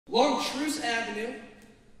Along Troost Avenue,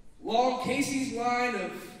 along Casey's line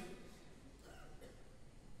of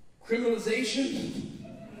criminalization,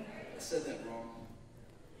 I said that wrong,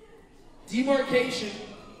 demarcation,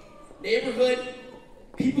 neighborhood,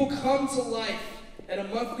 people come to life at a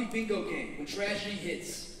monthly bingo game when tragedy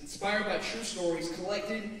hits, inspired by true stories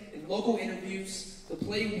collected in local interviews. The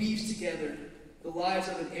play weaves together the lives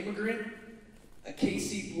of an immigrant, a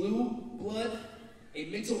KC blue blood, a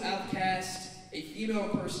mental outcast, a female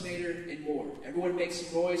impersonator, and more. Everyone make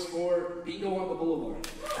some noise for Bingo on the Boulevard.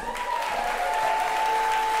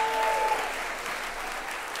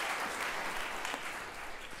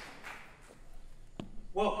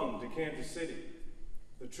 Welcome to Kansas City,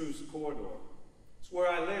 the Troost Corridor. It's where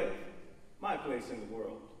I live, my place in the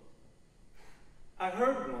world. I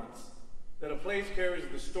heard once that a place carries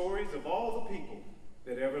the stories of all the people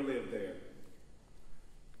that ever lived there.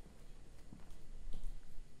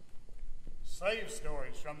 Slave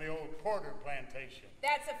stories from the old Porter plantation.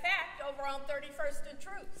 That's a fact over on 31st and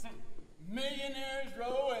Troost. Millionaires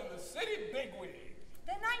row and the city bigwigs.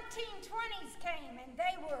 The 1920s came and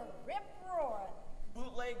they were rip-roaring.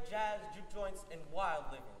 Bootleg jazz, juke joints, and wild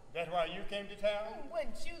living. That's why you came to town?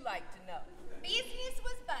 Wouldn't you like to know? Business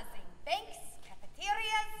was buzzing. Banks,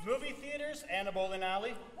 cafeterias, Movie theaters and a bowling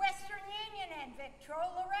alley. Western Union and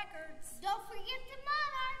Victrola Records. Don't forget the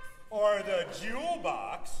Monarchs. Or the jewel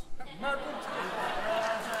box.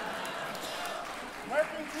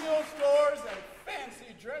 Mercantile stores and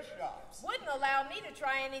fancy dress shops. Wouldn't allow me to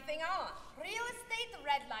try anything on. Real estate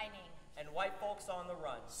redlining. And white folks on the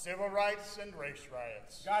run. Civil rights and race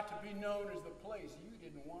riots. Got to be known as the place you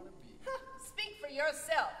didn't want to be. Speak for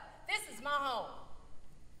yourself. This is my home.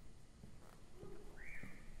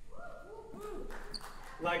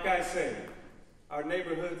 Like I say, our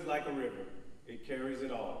neighborhood's like a river. It carries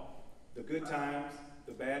it all. The good times,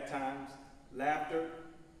 the bad times, laughter,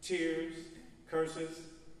 tears, curses,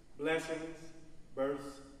 blessings,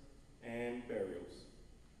 births, and burials.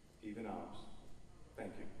 Even ours.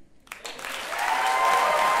 Thank you.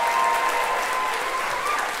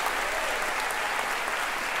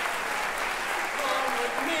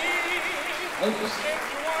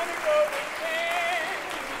 Focus.